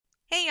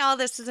Hey y'all,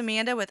 this is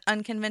Amanda with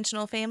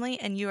Unconventional Family,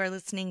 and you are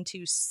listening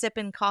to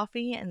Sippin'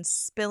 Coffee and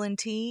Spillin'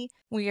 Tea.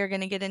 We are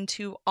going to get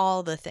into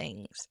all the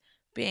things: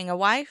 being a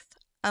wife,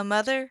 a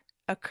mother,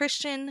 a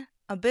Christian,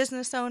 a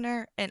business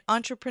owner, an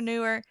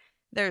entrepreneur.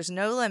 There's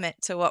no limit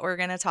to what we're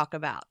going to talk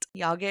about.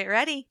 Y'all get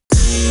ready.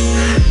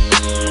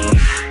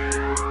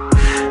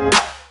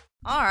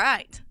 All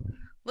right,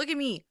 look at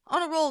me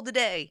on a roll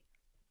today.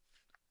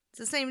 It's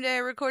the same day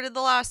I recorded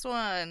the last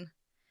one.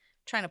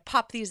 Trying to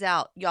pop these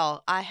out.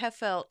 Y'all, I have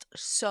felt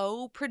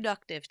so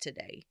productive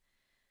today.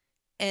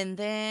 And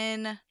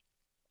then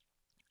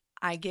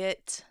I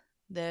get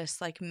this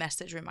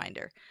message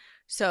reminder.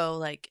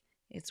 So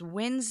it's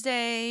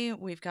Wednesday,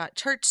 we've got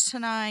church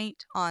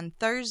tonight. On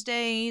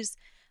Thursdays,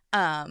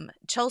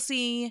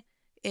 Chelsea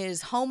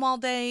is home all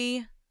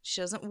day.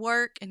 She doesn't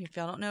work. And if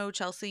y'all don't know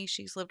Chelsea,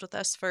 she's lived with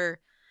us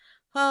for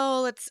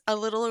it's a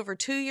little over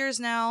 2 years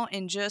now.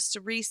 And just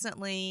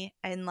recently,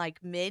 in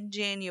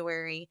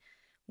mid-January,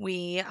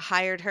 we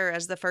hired her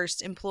as the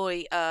first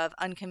employee of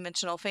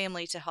Unconventional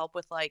Family to help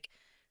with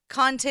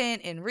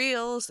content and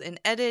reels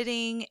and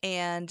editing.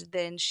 And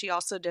then she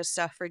also does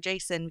stuff for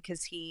Jason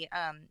because he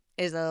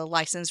is a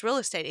licensed real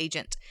estate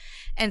agent.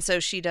 And so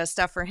she does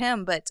stuff for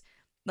him. But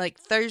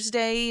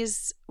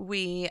Thursdays,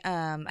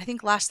 I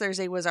think last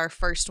Thursday was our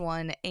first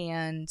one,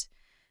 and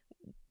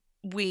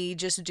we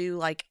just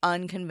do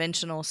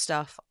unconventional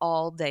stuff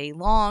all day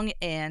long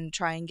and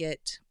try and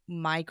get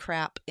my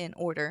crap in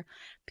order,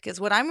 because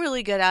what I'm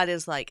really good at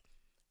is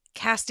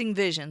casting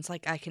visions.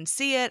 I can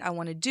see it. I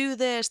want to do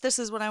this. This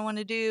is what I want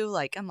to do.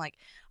 I'm all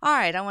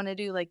right, I want to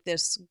do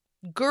this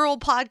girl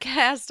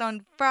podcast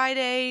on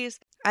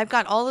Fridays. I've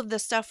got all of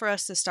this stuff for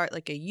us to start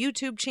a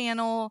YouTube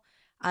channel.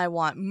 I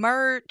want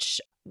merch.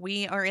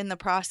 We are in the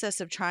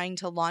process of trying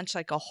to launch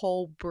a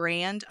whole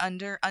brand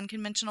under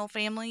Unconventional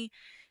Family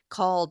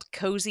called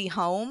Cozy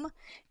Home.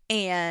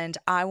 And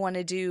I want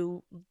to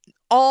do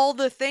all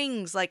the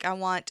things. I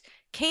want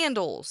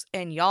candles.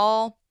 And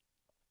y'all,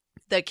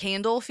 the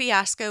candle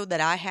fiasco that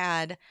I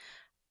had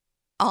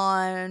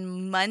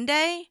on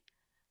Monday,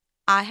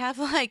 I have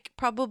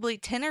probably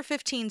 10 or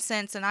 15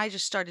 cents, and I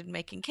just started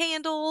making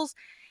candles,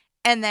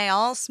 and they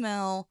all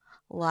smell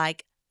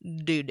like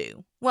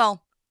doo-doo.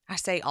 Well, I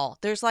say all.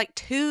 There's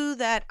 2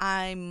 that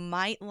I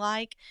might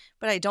like,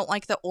 but I don't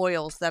like the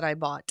oils that I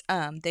bought.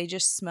 They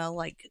just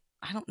smell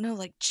I don't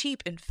know,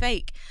 cheap and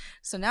fake.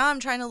 So now I'm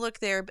trying to look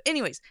there. But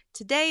anyways,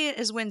 today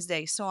is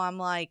Wednesday, so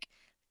I'm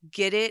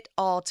get it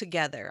all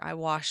together. I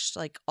washed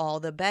all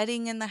the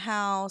bedding in the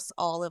house,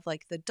 all of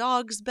the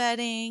dog's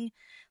bedding.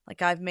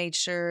 I've made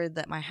sure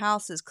that my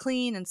house is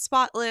clean and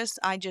spotless.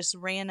 I just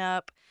ran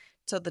up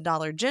to the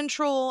Dollar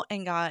General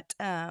and got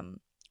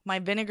my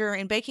vinegar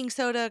and baking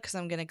soda because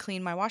I'm going to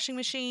clean my washing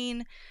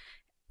machine.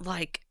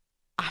 I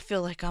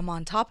feel like I'm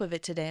on top of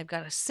it today. I've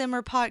got a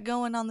simmer pot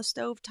going on the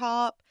stove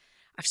top.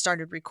 I've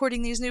started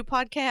recording these new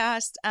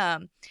podcasts.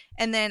 And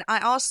then I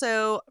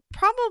also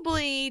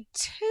probably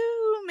 2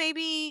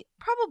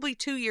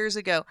 years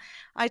ago,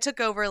 I took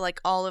over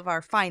all of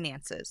our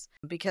finances,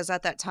 because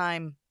at that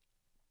time,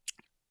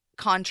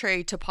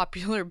 contrary to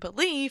popular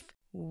belief,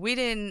 we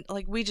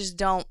just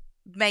don't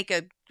make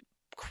a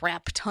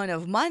crap ton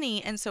of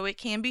money. And so it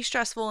can be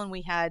stressful, and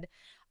we had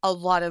a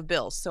lot of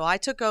bills. So I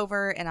took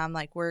over, and I'm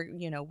we're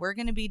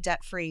going to be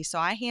debt free. So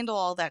I handle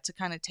all that to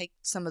kind of take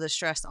some of the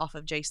stress off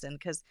of Jason,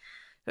 because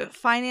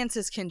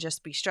finances can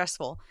just be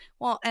stressful.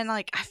 Well, and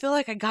I feel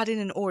like I got it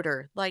in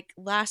order.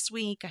 Last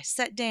week, I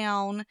sat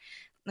down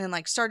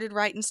and started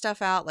writing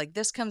stuff out.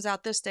 This comes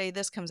out this day,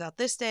 this comes out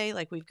this day.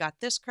 We've got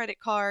this credit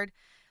card.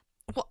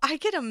 Well, I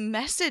get a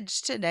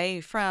message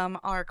today from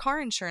our car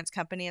insurance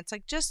company. It's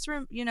just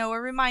a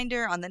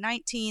reminder, on the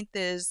 19th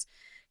is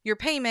your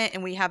payment,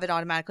 and we have it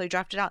automatically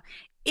drafted out.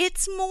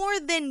 It's more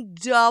than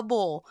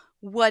double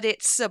what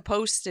it's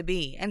supposed to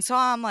be. And so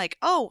I'm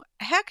oh,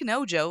 heck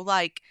no, Joe.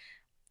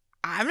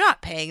 I'm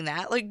not paying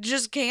that.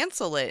 Just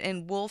cancel it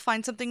and we'll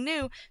find something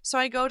new. So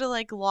I go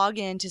to log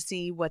in to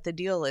see what the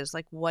deal is,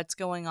 what's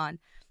going on.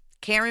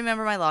 Can't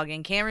remember my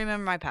login, can't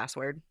remember my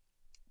password.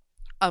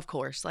 Of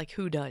course,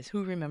 who does?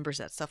 Who remembers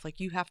that stuff?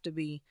 You have to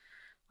be,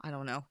 I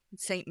don't know,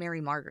 Saint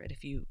Mary Margaret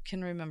if you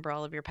can remember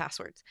all of your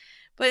passwords.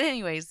 But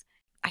anyways,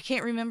 I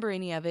can't remember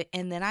any of it.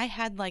 And then I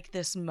had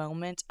this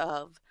moment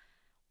of,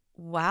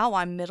 wow,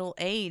 I'm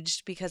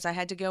middle-aged, because I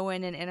had to go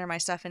in and enter my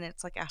stuff, and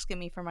it's asking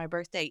me for my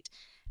birth date.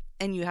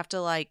 And you have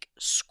to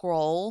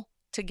scroll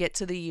to get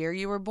to the year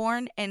you were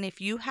born. And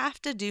if you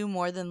have to do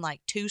more than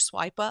 2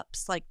 swipe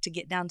ups to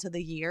get down to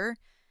the year,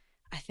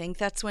 I think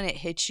that's when it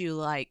hits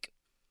you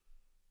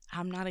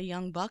I'm not a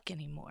young buck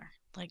anymore.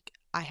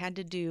 I had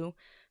to do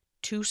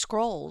 2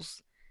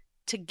 scrolls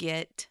to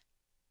get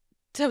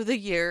to the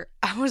year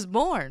I was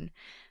born.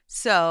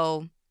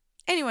 So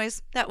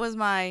anyways, that was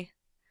my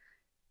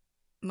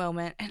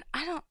moment. And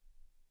what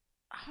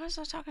was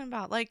I talking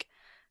about?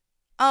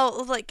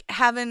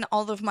 Having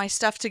all of my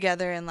stuff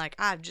together, and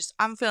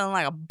I'm feeling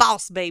like a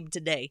boss babe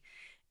today.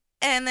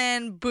 And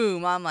then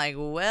boom, I'm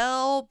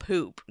well,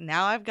 poop.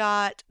 Now I've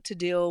got to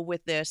deal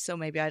with this, so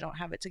maybe I don't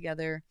have it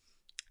together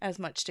as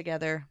much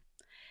together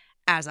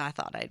as I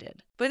thought I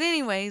did. But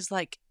anyways,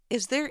 like,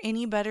 is there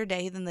any better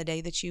day than the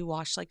day that you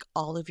wash like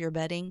all of your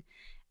bedding,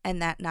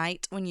 and that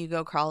night when you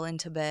go crawl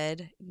into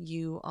bed,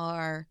 you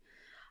are,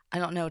 I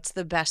don't know, it's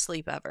the best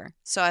sleep ever.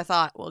 So I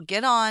thought, well,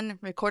 get on,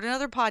 record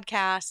another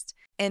podcast,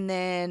 and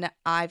then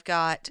I've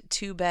got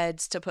 2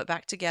 beds to put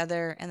back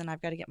together, and then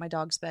I've got to get my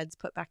dog's beds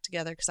put back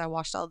together because I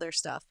washed all their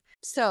stuff.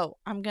 So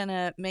I'm going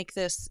to make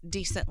this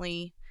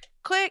decently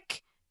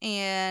quick,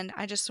 and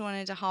I just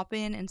wanted to hop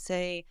in and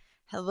say,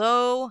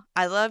 hello,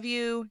 I love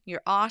you,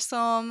 you're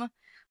awesome,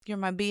 you're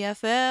my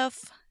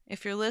BFF,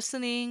 if you're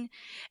listening.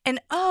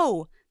 And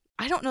oh,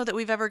 I don't know that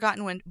we've ever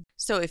gotten one.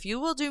 So if you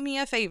will do me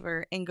a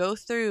favor and go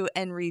through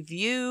and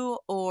review,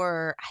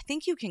 or I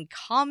think you can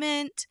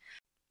comment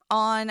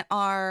on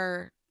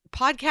our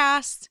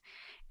podcast.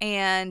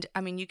 And I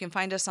mean, you can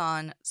find us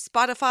on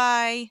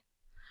Spotify.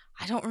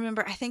 I don't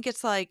remember. I think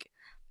it's like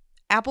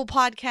Apple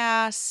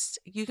Podcasts.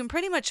 You can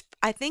pretty much,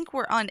 I think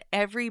we're on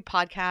every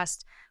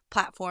podcast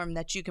platform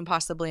that you can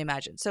possibly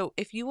imagine. So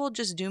if you will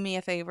just do me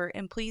a favor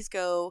and please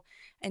go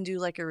and do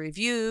like a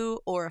review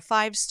or a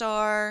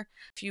 5-star.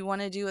 If you want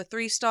to do a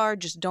 3-star,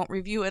 just don't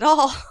review at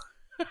all.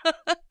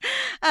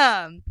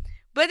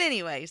 But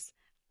anyways,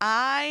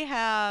 I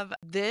have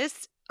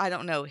this, I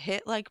don't know,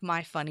 hit like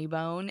my funny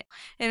bone.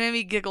 It made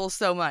me giggle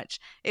so much.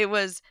 It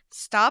was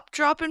stop,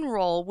 drop, and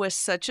roll was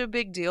such a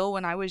big deal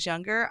when I was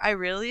younger. I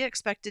really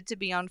expected to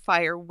be on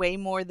fire way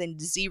more than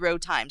 0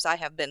 times I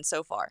have been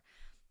so far.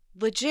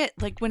 Legit,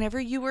 like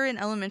whenever you were in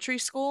elementary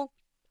school,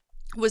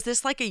 was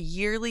this like a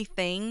yearly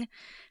thing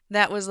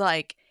that was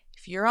like,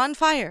 if you're on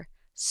fire,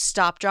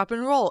 stop, drop,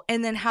 and roll?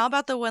 And then how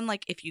about the one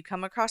like, if you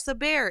come across a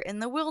bear in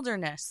the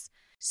wilderness,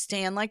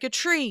 stand like a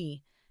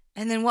tree?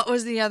 And then what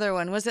was the other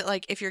one? Was it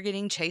like, if you're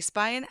getting chased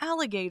by an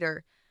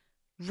alligator,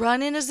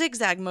 run in a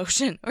zigzag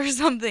motion or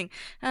something?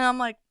 And I'm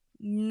like,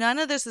 none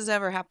of this has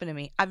ever happened to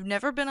me. I've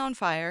never been on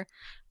fire.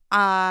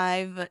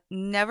 I've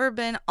never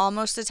been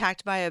almost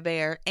attacked by a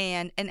bear,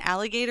 and an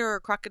alligator or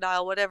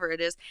crocodile, whatever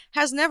it is,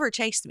 has never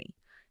chased me.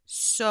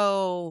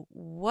 So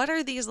what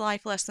are these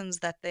life lessons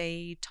that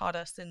they taught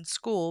us in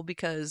school?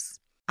 Because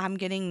I'm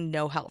getting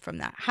no help from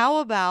that. How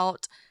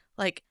about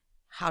like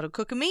how to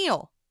cook a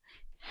meal,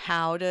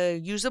 how to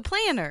use a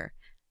planner,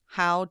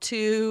 how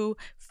to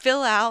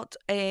fill out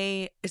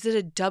is it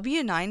a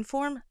W-9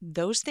 form?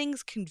 Those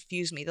things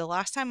confuse me. The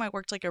last time I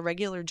worked like a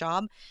regular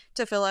job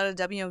to fill out a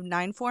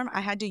W-9 form,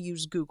 I had to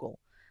use Google.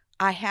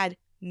 I had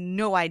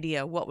no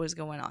idea what was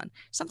going on.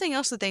 Something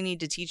else that they need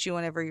to teach you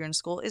whenever you're in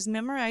school is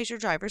memorize your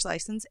driver's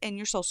license and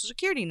your social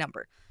security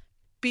number,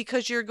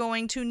 because you're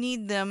going to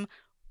need them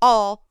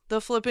all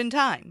the flippin'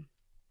 time.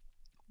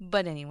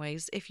 But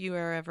anyways, if you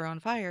are ever on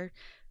fire,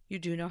 you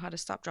do know how to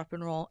stop, drop,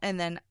 and roll. And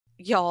then,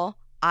 y'all,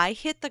 I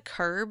hit the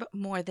curb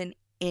more than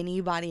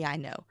anybody I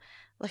know.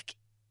 Like,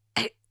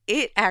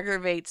 it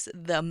aggravates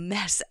the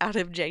mess out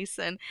of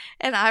Jason.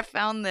 And I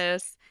found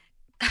this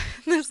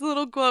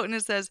little quote, and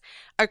it says,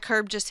 "A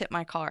curb just hit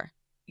my car.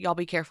 Y'all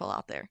be careful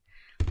out there."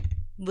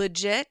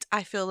 Legit,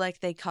 I feel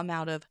like they come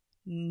out of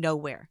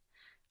nowhere.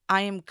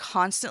 I am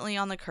constantly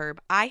on the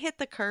curb. I hit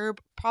the curb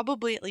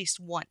probably at least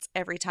once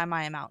every time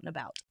I am out and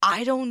about.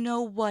 I don't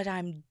know what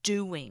I'm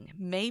doing.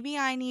 Maybe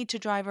I need to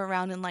drive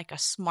around in like a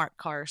smart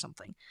car or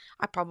something.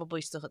 I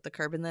probably still hit the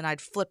curb and then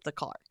I'd flip the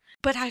car.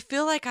 But I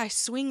feel like I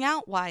swing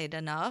out wide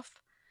enough,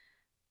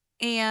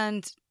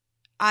 and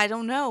I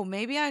don't know.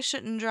 Maybe I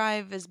shouldn't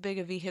drive as big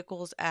of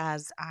vehicles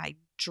as I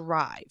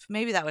drive.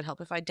 Maybe that would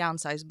help if I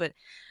downsize, but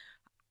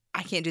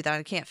I can't do that.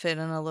 I can't fit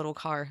in a little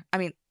car. I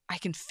mean, I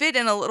can fit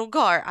in a little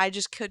car. I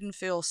just couldn't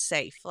feel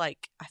safe.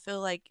 Like, I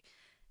feel like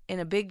in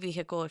a big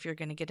vehicle, if you're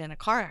going to get in a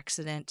car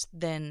accident,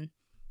 then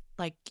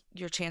like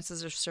your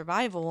chances of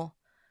survival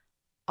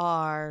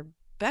are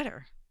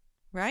better,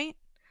 right?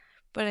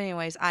 But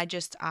anyways,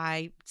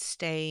 I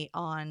stay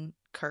on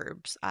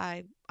curbs.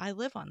 I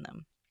live on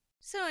them.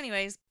 So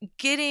anyways,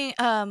 getting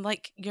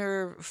like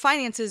your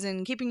finances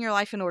and keeping your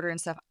life in order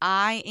and stuff.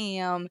 I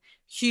am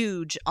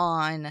huge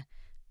on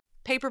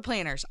paper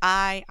planners.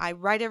 I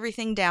write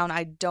everything down.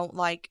 I don't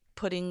like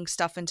putting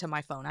stuff into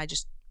my phone.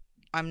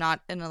 I'm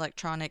not an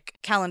electronic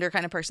calendar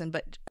kind of person,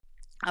 but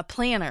a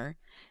planner.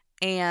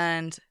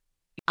 And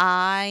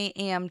I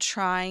am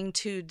trying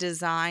to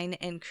design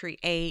and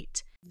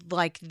create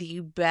like the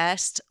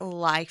best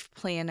life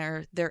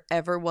planner there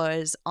ever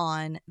was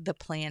on the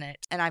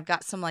planet. And I've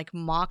got some like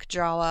mock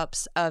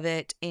draw-ups of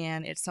it,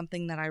 and it's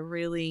something that I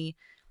really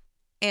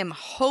am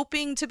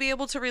hoping to be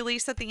able to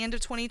release at the end of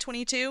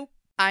 2022.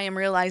 I am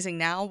realizing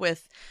now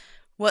with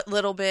what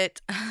little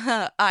bit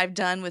I've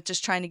done with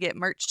just trying to get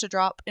merch to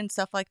drop and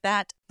stuff like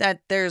that, that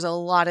there's a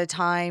lot of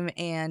time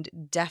and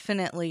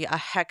definitely a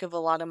heck of a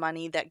lot of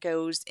money that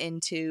goes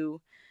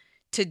into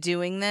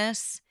doing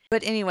this.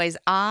 But anyways,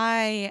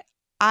 I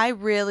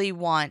really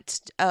want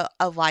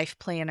a life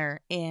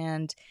planner.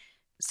 And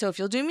so if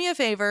you'll do me a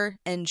favor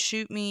and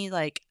shoot me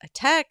like a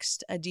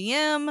text, a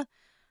DM,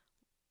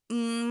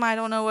 I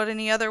don't know what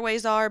any other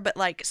ways are, but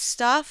like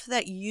stuff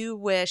that you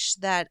wish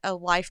that a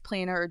life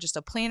planner or just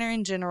a planner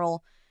in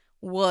general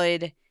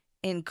would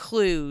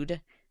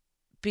include,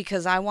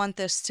 because I want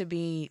this to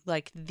be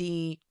like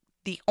the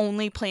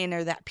only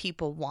planner that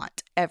people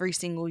want every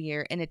single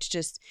year. And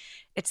it's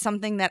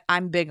something that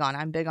I'm big on.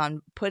 I'm big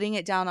on putting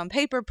it down on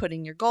paper,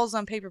 putting your goals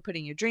on paper,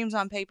 putting your dreams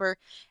on paper.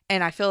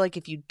 And I feel like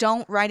if you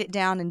don't write it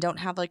down and don't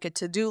have like a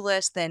to-do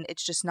list, then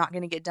it's just not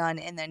going to get done.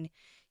 And then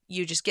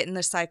you just get in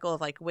this cycle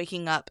of like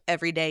waking up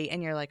every day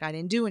and you're like, I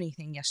didn't do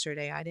anything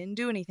yesterday. I didn't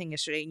do anything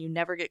yesterday. And you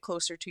never get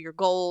closer to your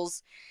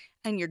goals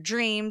and your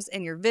dreams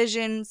and your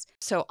visions.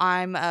 So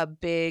I'm a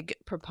big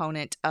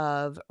proponent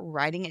of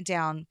writing it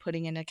down,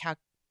 putting in a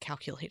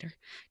calculator.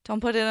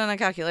 Don't put it in a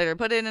calculator,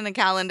 put it in a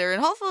calendar,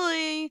 and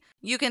hopefully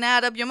you can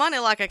add up your money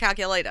like a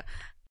calculator.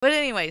 But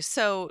anyway,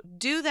 so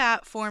do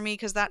that for me,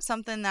 because that's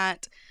something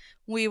that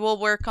we will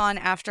work on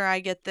after I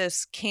get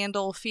this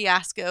candle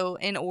fiasco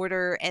in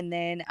order. And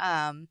then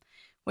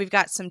we've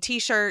got some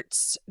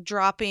t-shirts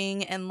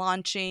dropping and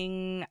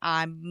launching.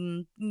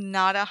 I'm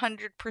not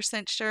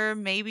 100% sure,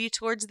 maybe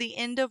towards the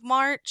end of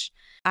March.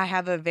 I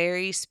have a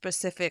very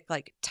specific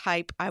like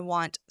type. I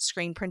want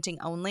screen printing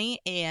only,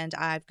 and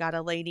I've got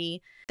a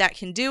lady that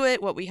can do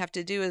it. What we have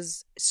to do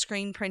is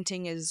screen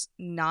printing is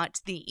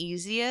not the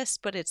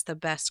easiest, but it's the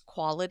best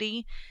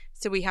quality.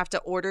 So we have to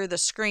order the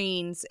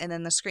screens, and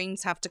then the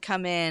screens have to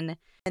come in,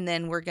 and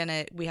then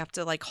we have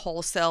to like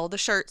wholesale the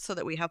shirts so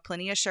that we have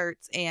plenty of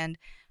shirts. And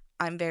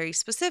I'm very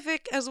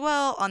specific as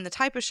well on the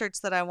type of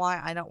shirts that I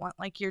want. I don't want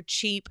like your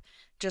cheap,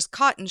 just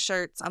cotton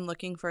shirts. I'm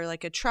looking for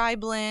like a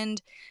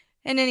tri-blend.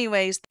 And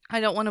anyways, I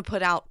don't want to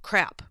put out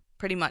crap,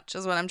 pretty much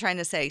is what I'm trying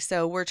to say.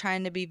 So we're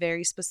trying to be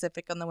very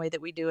specific on the way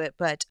that we do it,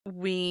 but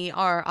we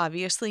are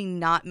obviously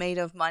not made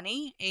of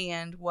money.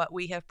 And what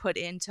we have put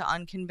into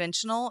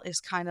Unconventional is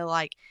kind of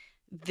like,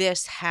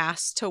 this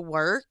has to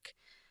work.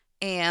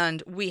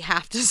 And we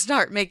have to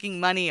start making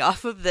money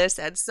off of this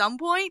at some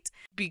point,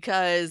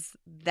 because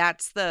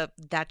that's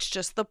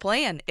just the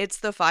plan. It's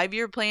the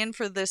 5-year plan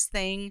for this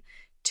thing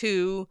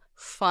to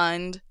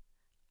fund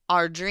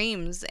our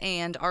dreams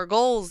and our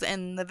goals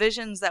and the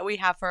visions that we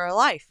have for our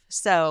life.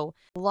 So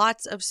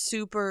lots of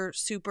super,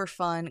 super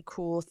fun,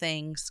 cool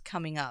things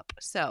coming up.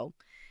 So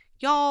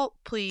y'all,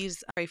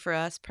 please pray for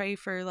us. Pray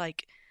for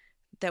like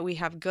that we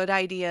have good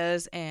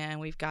ideas and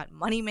we've got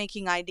money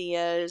making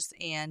ideas.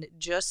 And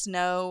just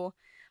know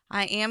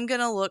I am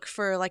going to look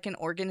for like an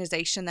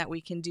organization that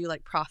we can do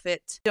like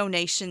profit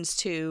donations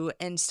to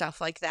and stuff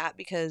like that,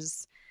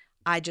 because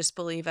I just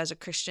believe as a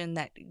Christian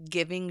that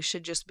giving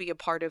should just be a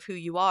part of who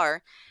you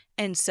are.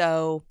 And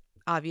so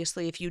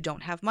obviously if you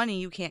don't have money,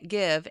 you can't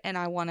give. And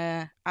I want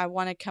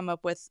to come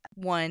up with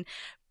one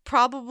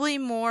probably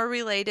more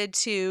related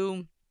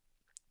to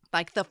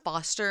like the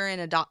foster and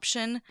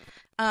adoption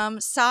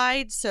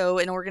side. So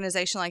an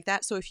organization like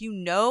that. So if you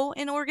know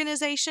an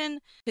organization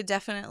could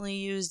definitely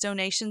use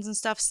donations and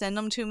stuff, send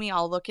them to me.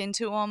 I'll look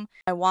into them.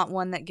 I want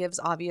one that gives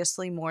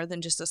obviously more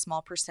than just a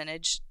small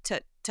percentage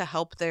to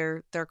help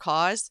their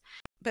cause.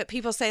 But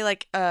people say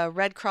like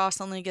Red Cross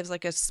only gives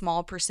like a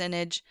small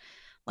percentage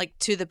like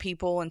to the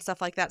people and stuff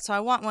like that. So I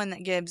want one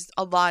that gives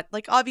a lot.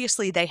 Like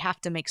obviously they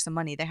have to make some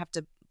money. They have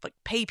to like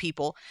pay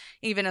people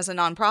even as a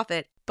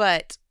nonprofit,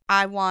 but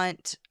I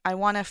want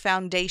a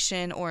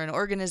foundation or an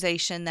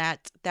organization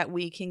that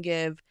we can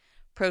give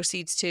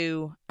proceeds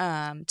to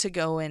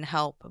go and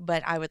help.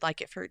 But I would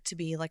like it for it to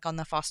be like on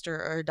the foster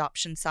or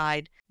adoption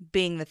side,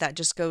 being that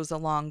just goes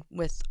along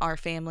with our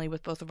family,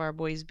 with both of our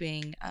boys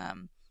being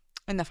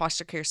in the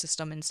foster care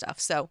system and stuff.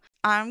 So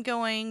I'm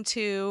going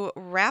to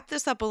wrap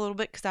this up a little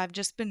bit because I've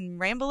just been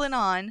rambling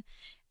on,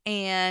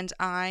 and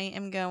I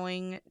am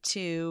going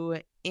to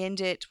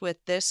end it with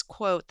this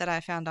quote that I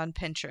found on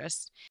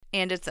Pinterest.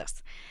 And it's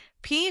this: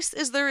 peace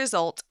is the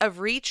result of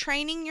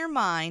retraining your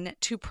mind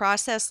to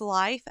process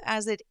life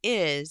as it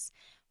is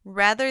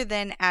rather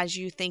than as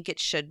you think it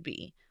should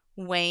be.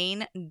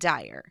 Wayne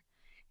Dyer.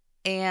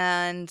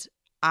 And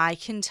I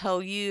can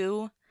tell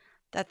you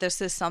that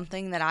this is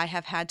something that I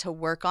have had to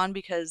work on,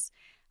 because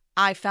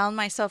I found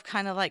myself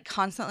kind of like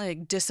constantly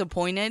like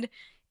disappointed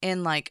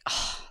in like,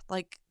 oh,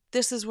 like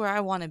this is where I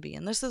want to be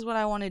and this is what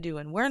I want to do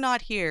and we're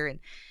not here. And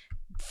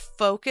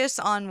focus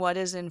on what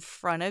is in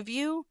front of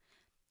you.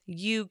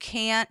 You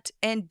can't,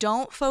 and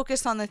don't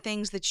focus on the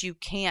things that you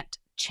can't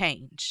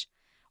change,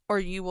 or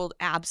you will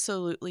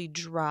absolutely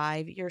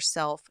drive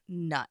yourself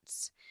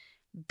nuts.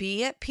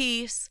 Be at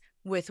peace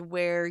with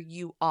where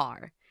you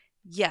are.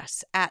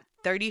 Yes, at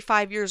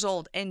 35 years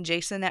old and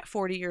Jason at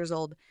 40 years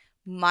old,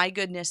 my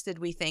goodness, did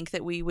we think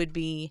that we would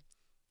be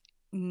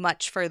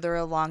much further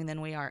along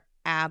than we are?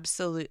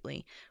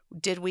 Absolutely.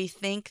 Did we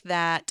think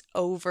that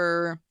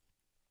over,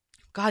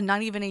 God,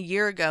 not even a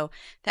year ago,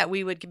 that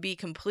we would be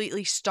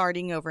completely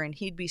starting over and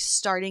he'd be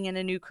starting in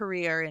a new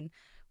career and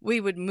we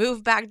would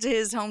move back to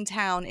his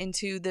hometown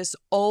into this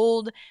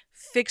old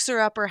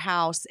fixer-upper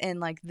house and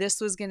like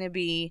this was going to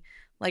be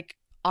like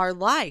our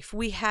life?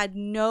 We had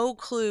no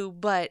clue,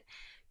 but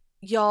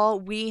y'all,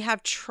 we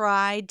have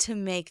tried to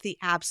make the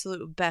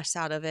absolute best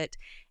out of it,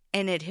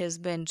 and it has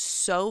been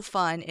so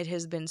fun. It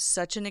has been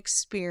such an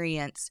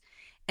experience.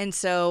 And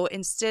so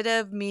instead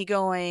of me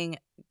going,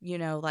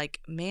 like,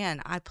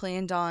 man, I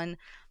planned on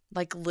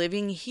like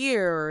living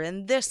here or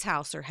in this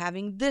house or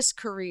having this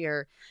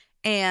career.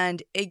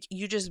 And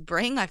you just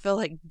bring, I feel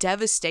like,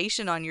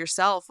 devastation on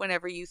yourself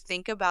whenever you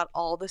think about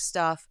all the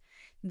stuff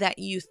that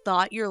you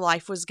thought your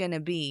life was going to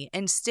be.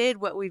 Instead,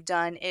 what we've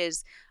done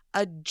is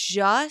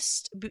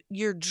adjust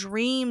your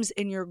dreams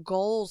and your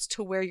goals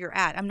to where you're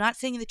at. I'm not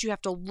saying that you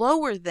have to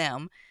lower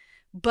them,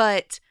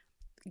 but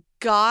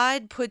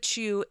God puts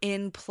you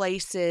in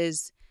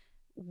places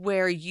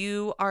where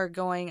you are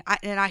going,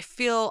 and I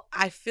feel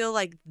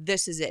like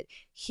this is it.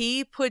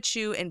 He puts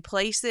you in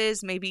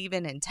places, maybe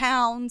even in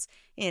towns,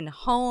 in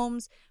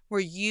homes, where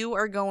you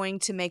are going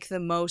to make the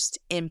most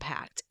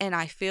impact. And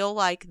I feel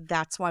like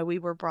that's why we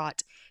were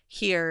brought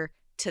here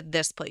to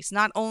this place.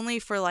 Not only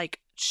for like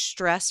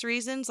stress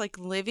reasons, like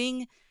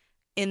living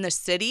in the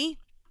city,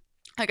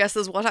 I guess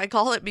is what I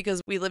call it,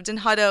 because we lived in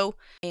Hutto,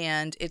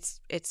 and it's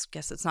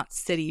guess it's not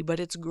city, but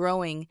it's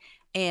growing,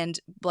 and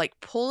like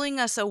pulling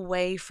us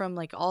away from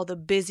like all the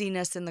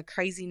busyness and the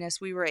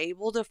craziness. We were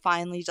able to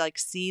finally like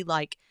see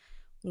like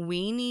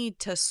we need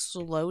to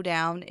slow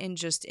down and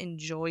just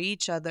enjoy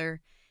each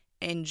other,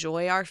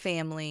 enjoy our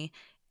family,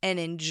 and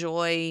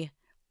enjoy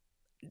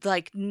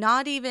like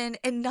not even,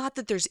 and not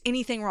that there's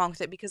anything wrong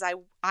with it, because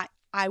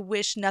I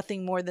wish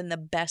nothing more than the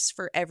best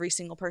for every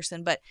single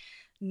person, but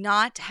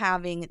not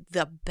having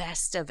the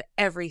best of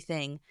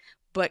everything,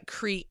 but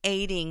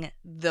creating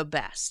the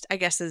best, I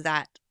guess, is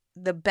that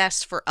the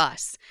best for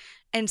us.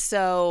 And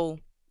so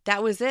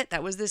that was it.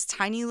 That was this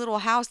tiny little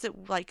house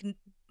that like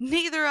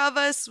neither of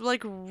us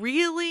like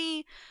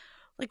really,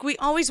 like we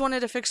always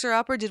wanted a fixer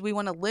upper. Did we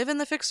want to live in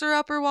the fixer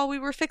upper while we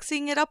were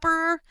fixing it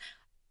upper?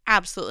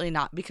 Absolutely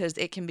not, because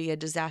it can be a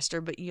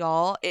disaster. But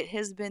y'all, it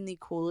has been the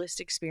coolest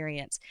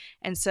experience.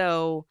 And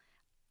so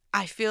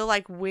I feel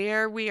like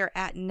where we are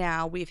at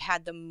now, we've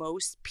had the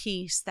most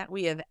peace that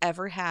we have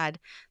ever had,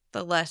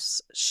 the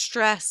less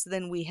stress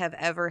than we have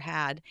ever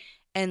had,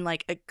 and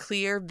like a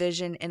clear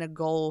vision and a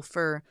goal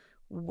for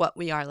what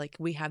we are. Like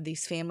we have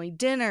these family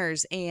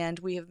dinners, and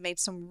we have made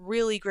some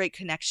really great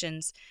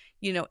connections,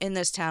 in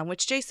this town,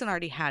 which Jason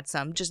already had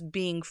some just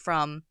being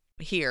from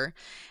here.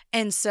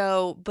 And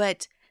so,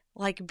 but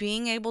like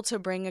being able to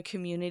bring a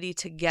community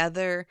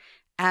together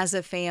as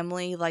a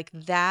family, like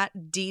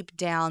that deep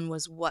down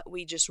was what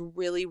we just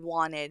really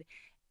wanted.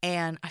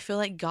 And I feel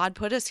like God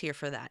put us here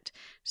for that.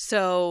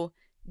 So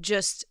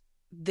just,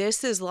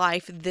 this is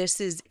life.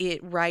 This is it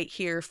right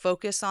here.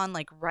 Focus on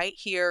like right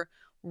here,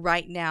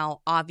 right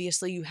now.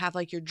 Obviously you have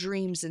like your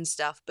dreams and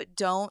stuff, but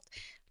don't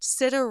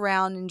sit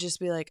around and just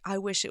be like, I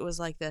wish it was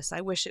like this.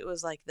 I wish it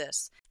was like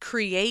this.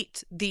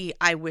 Create the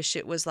I wish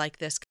it was like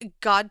this.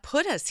 God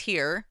put us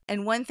here.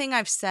 And one thing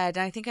I've said,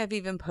 and I think I've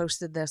even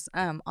posted this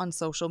on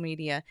social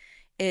media,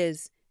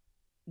 is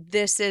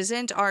this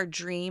isn't our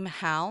dream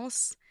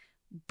house,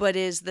 but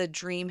is the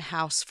dream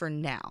house for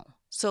now.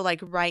 So like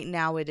right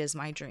now it is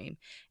my dream.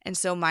 And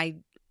so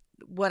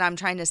what I'm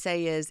trying to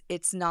say is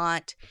it's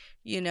not,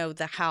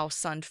 the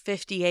house on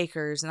 50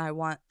 acres and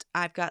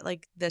I've got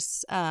like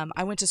this,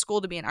 I went to school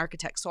to be an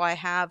architect. So I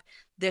have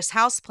this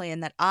house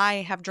plan that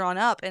I have drawn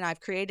up and I've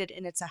created,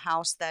 and it's a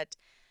house that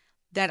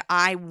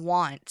I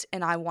want,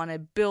 and I want to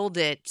build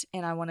it,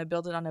 and I want to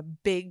build it on a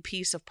big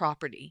piece of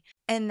property.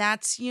 And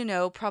that's,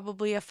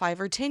 probably a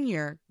 5 or 10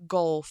 year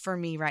goal for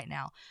me right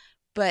now.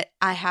 But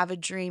I have a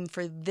dream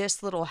for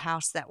this little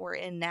house that we're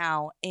in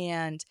now,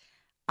 and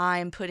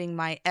I'm putting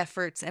my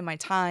efforts and my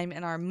time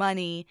and our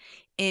money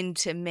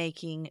into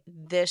making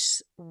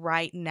this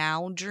right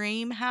now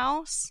dream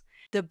house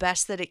the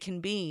best that it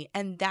can be.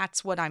 And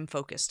that's what I'm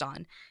focused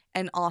on.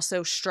 And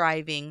also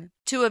striving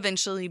to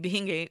eventually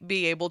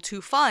be able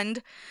to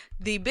fund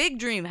the big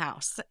dream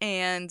house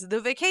and the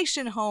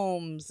vacation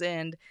homes.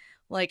 And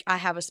like I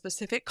have a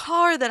specific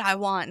car that I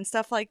want and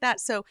stuff like that.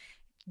 So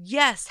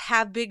yes,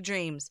 have big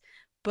dreams,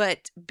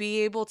 but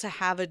be able to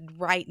have a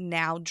right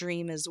now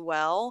dream as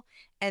well.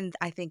 And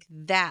I think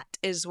that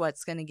is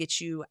what's going to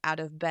get you out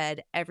of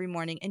bed every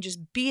morning, and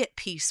just be at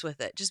peace with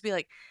it. Just be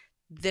like,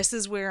 this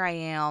is where I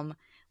am.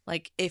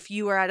 Like if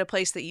you are at a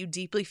place that you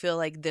deeply feel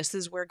like this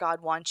is where God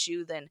wants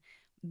you, then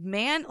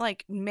man,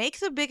 like make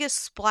the biggest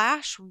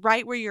splash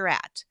right where you're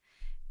at.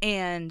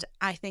 And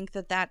I think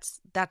that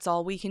that's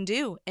all we can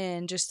do.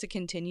 And just to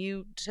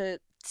continue to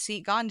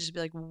seek God and just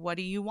be like, what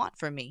do you want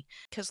from me?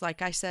 Because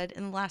like I said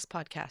in the last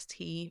podcast,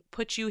 he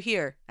put you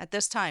here at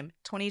this time,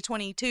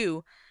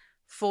 2022,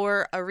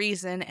 for a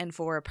reason and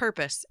for a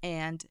purpose.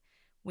 And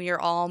we are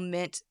all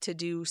meant to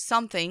do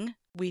something.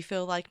 We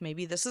feel like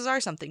maybe this is our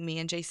something. Me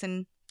and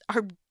Jason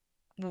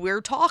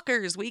we're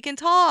talkers. We can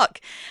talk.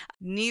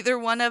 Neither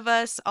one of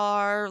us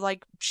are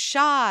like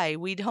shy.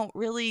 We don't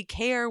really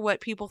care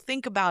what people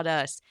think about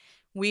us.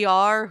 We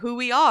are who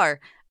we are.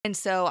 And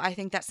so I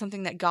think that's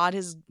something that God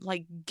has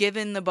like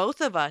given the both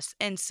of us.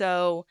 And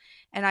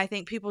I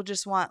think people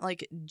just want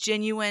like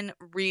genuine,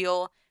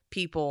 real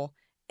people.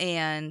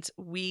 And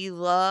we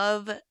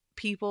love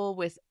people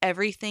with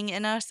everything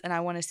in us. And I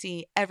want to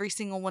see every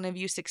single one of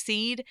you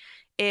succeed.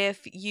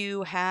 If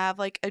you have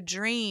like a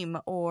dream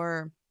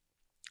or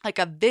like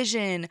a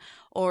vision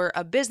or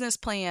a business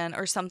plan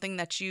or something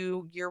that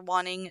you're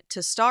wanting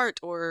to start,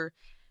 or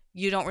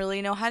you don't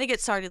really know how to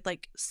get started,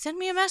 like send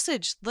me a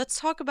message. Let's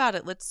talk about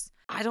it.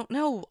 I don't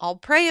know, I'll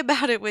pray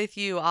about it with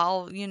you.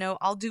 I'll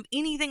do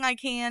anything I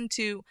can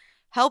to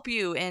help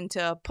you and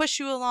to push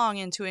you along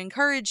and to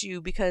encourage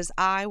you, because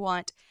I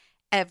want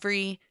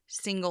every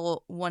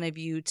single one of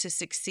you to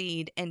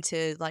succeed and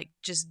to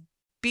just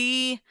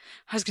be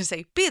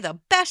the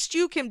best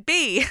you can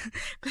be.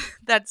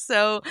 That's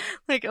so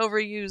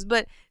overused,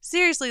 but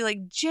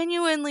seriously,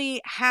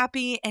 genuinely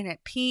happy and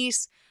at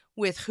peace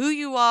with who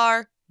you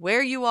are,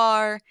 where you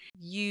are.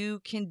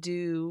 You can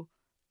do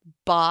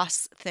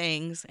boss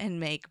things and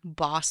make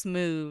boss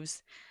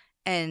moves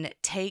and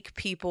take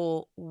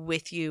people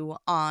with you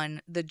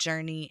on the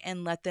journey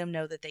and let them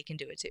know that they can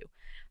do it too.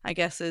 I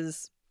guess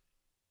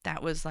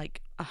that was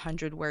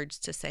 100 words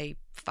to say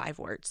 5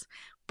 words.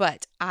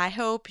 But I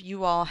hope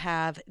you all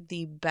have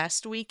the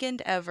best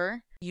weekend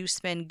ever. You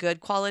spend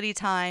good quality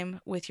time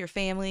with your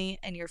family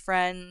and your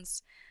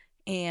friends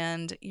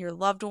and your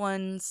loved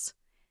ones.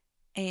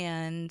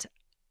 And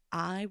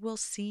I will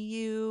see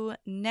you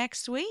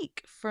next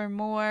week for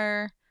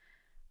more,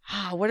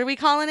 what are we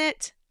calling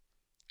it?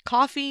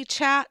 Coffee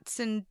chats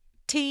and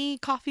tea,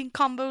 coffee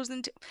combos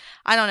and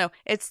I don't know.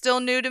 It's still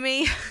new to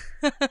me.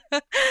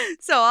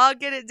 So I'll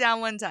get it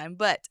down one time.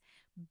 But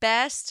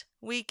best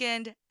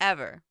weekend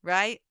ever,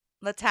 right?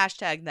 Let's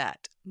hashtag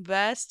that.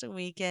 Best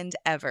weekend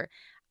ever.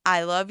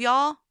 I love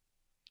y'all.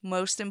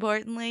 Most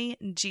importantly,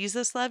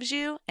 Jesus loves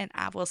you, and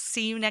I will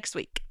see you next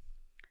week.